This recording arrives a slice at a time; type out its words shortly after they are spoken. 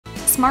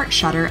Smart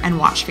Shutter and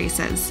Watch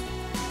Faces.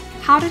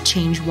 How to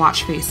change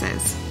watch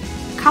faces.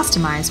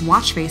 Customize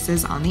watch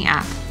faces on the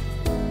app.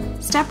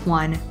 Step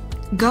 1.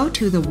 Go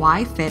to the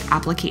Y-Fit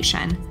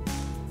application.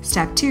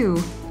 Step 2.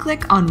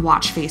 Click on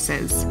Watch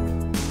Faces.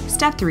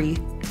 Step 3.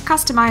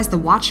 Customize the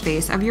watch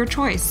face of your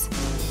choice.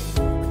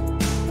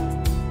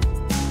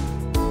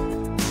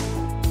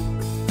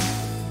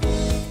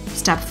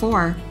 Step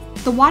 4.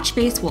 The watch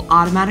face will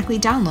automatically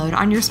download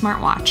on your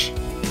smartwatch.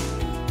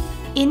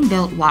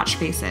 Inbuilt watch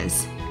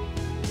faces.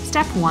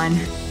 Step 1.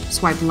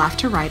 Swipe left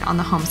to right on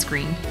the home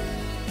screen.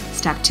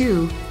 Step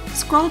 2.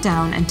 Scroll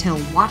down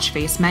until Watch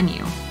Face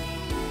menu.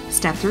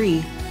 Step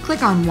 3.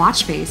 Click on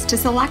Watch Face to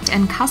select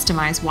and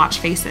customize watch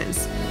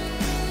faces.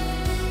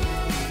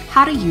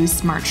 How to use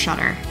Smart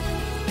Shutter.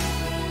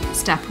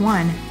 Step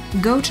 1.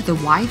 Go to the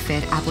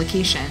Y-Fit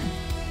application.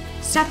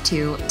 Step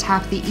 2.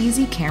 Tap the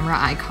Easy Camera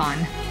icon.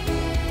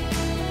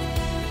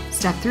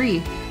 Step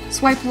 3.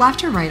 Swipe left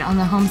to right on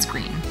the home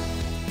screen.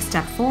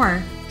 Step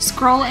 4.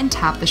 Scroll and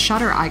tap the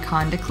shutter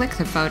icon to click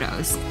the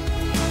photos.